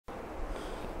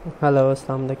Hello,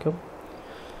 Assalamu alaikum.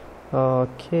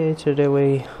 Okay, today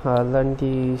we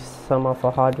learn some of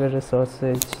our hardware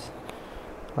resources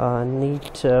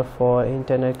need for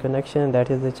internet connection.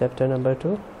 That is the chapter number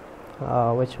 2,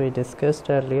 which we discussed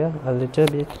earlier a little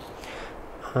bit.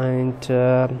 And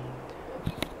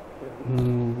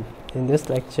in this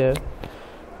lecture,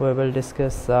 we will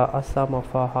discuss some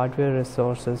of our hardware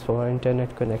resources for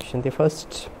internet connection. The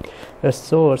first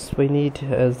resource we need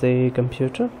is a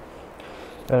computer.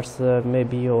 It's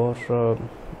maybe your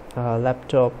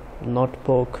laptop,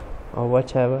 notebook, or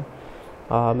whatever,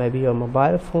 maybe your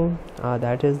mobile phone.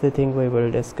 That is the thing we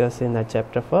will discuss in that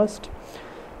chapter first,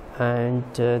 and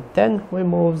then we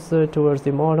move towards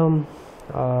the modem,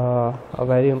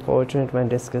 very important when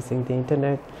discussing the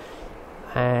internet.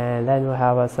 And then we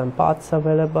have some parts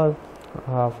available.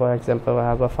 For example, we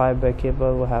have a fiber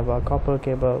cable, we have a copper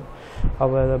cable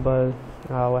available.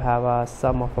 We have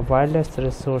some of the wireless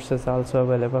resources also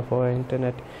available for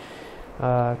internet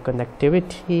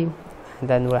connectivity. And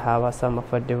then we have some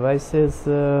of our devices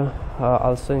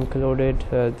also included,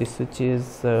 the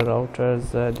switches,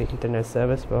 routers, the internet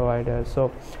service providers.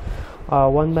 So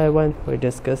one by one we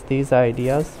discuss these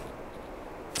ideas.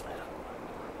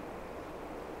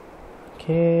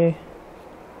 Okay,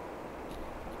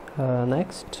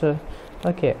 next,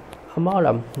 okay, a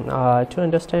modem. To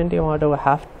understand the modem, we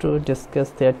have to discuss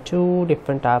there are two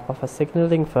different types of a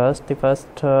signaling first. The first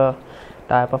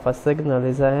type of a signal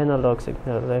is an analog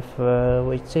signal. If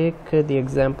we take the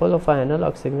example of an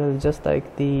analog signal, just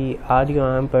like the audio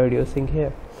I am producing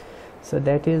here, so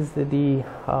that is the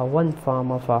one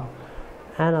form of a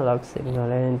analog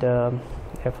signal. And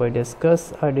if we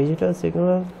discuss a digital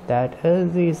signal, that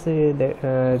is these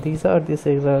are the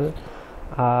signals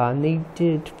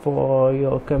needed for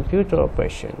your computer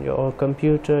operation, your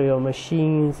computer, your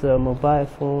machines, mobile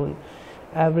phone.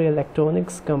 Every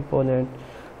electronics component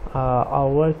are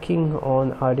working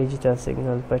on a digital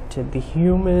signal, but the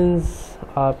humans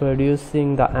are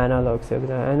producing the analog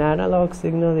signal. An analog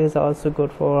signal is also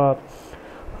good for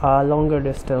a longer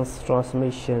distance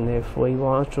transmission. If we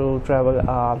want to travel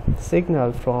a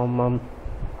signal from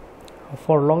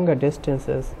for longer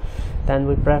distances, then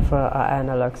we prefer an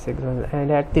analog signal. And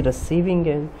at the receiving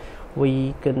end,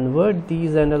 we convert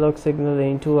these analog signal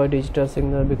into a digital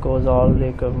signal, because all the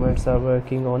equipments are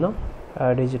working on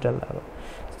a digital level.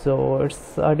 So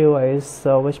it's a device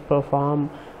which perform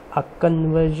a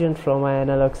conversion from an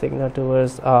analog signal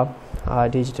towards a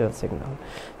digital signal.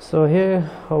 So here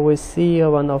we see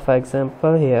one of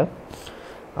example here.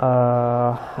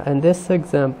 In this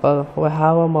example, we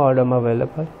have a modem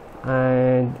available,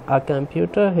 and a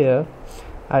computer here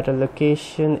at a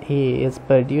location A is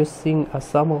producing a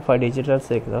sum of a digital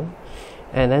signal,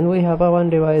 and then we have a one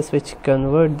device which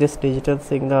convert this digital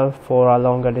signal for a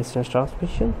longer distance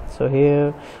transmission. So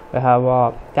here we have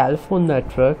a telephone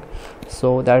network,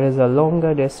 so that is a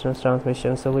longer distance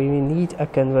transmission, so we need a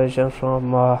conversion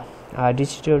from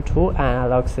digital to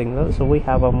analog signal. So we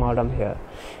have a modem here,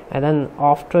 and then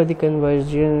after the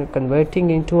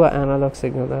converting into an analog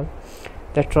signal,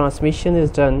 the transmission is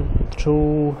done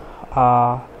through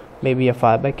maybe a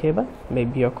fiber cable,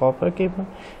 maybe a copper cable.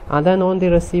 And then on the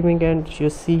receiving end, you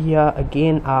see here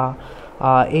again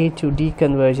A to D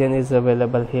conversion is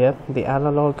available here, the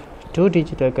analog to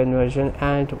digital conversion.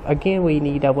 And again we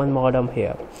need a one modem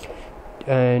here,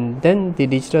 and then the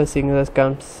digital signal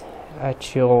comes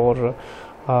at your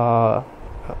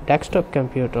desktop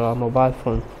computer or mobile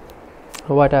phone,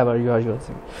 whatever you are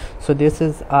using. So this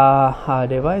is a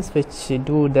device which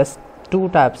do this two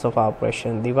types of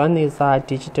operation. The one is a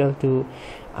digital to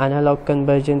analog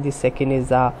conversion, the second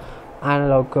is a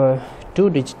analog to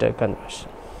digital conversion.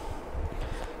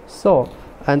 So,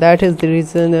 and that is the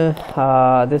reason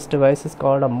this device is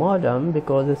called a modem,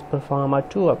 because it perform a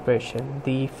two operation.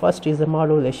 The first is a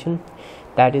modulation,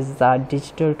 that is a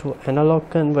digital to analog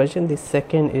conversion. The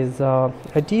second is a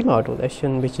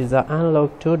demodulation, which is a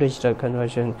analog to digital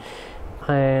conversion.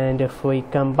 And if we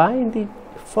combine the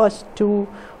first two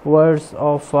words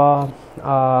of a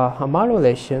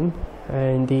modulation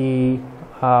and the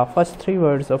first three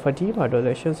words of a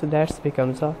demodulation, so that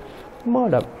becomes a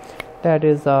modem. That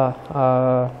is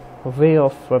a way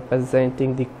of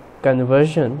representing the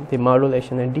conversion, the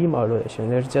modulation and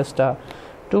demodulation. It's just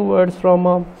two words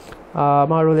from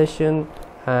modulation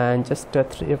and just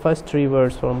first three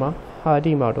words from a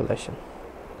demodulation.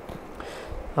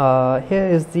 Here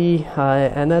is the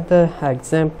another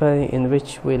example in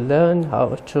which we learn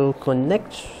how to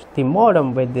connect the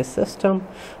modem with the system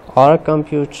or a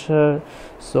computer.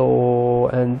 So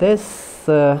in this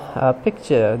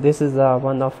picture, this is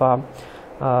one of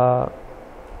a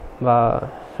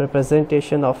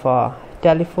representation of a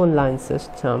telephone line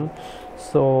system.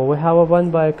 So we have a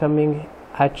one wire coming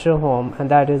at your home, and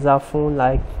that is our phone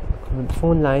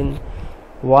line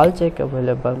wall jack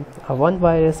available. One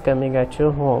wire is coming at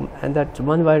your home, and that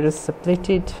one wire is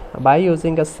splitted by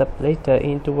using a splitter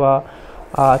into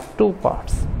two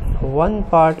parts. One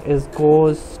part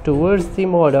goes towards the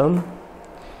modem,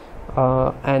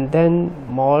 and then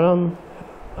modem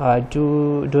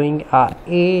doing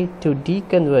A to D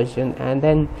conversion, and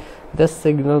then this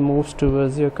signal moves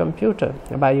towards your computer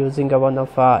by using one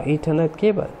of Ethernet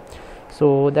cable.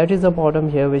 So that is a modem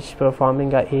here which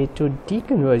performing A to D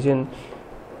conversion,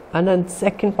 and then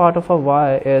second part of a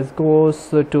wire goes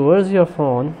towards your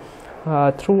phone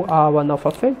through one of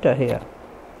a filter here.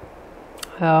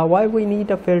 Why we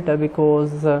need a filter?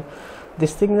 Because the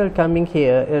signal coming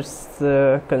here is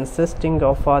consisting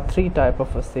of three type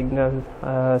of a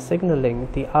signaling.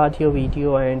 The audio,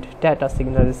 video and data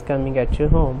signal is coming at your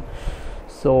home.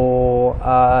 So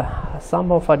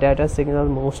some of a data signal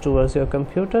moves towards your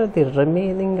computer, the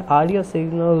remaining audio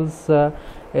signals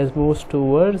is moves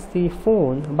towards the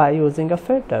phone by using a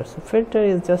filter. So filter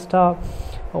is just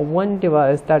one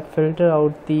device that filter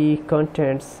out the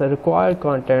contents, required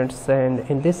contents, and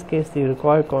in this case the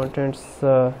required contents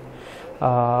for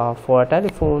a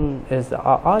telephone is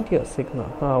audio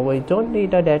signal. We don't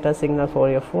need a data signal for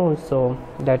your phone, so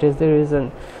that is the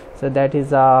reason. So that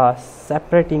is a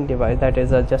separating device, that is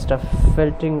just a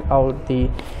filtering out the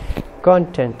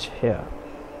content here.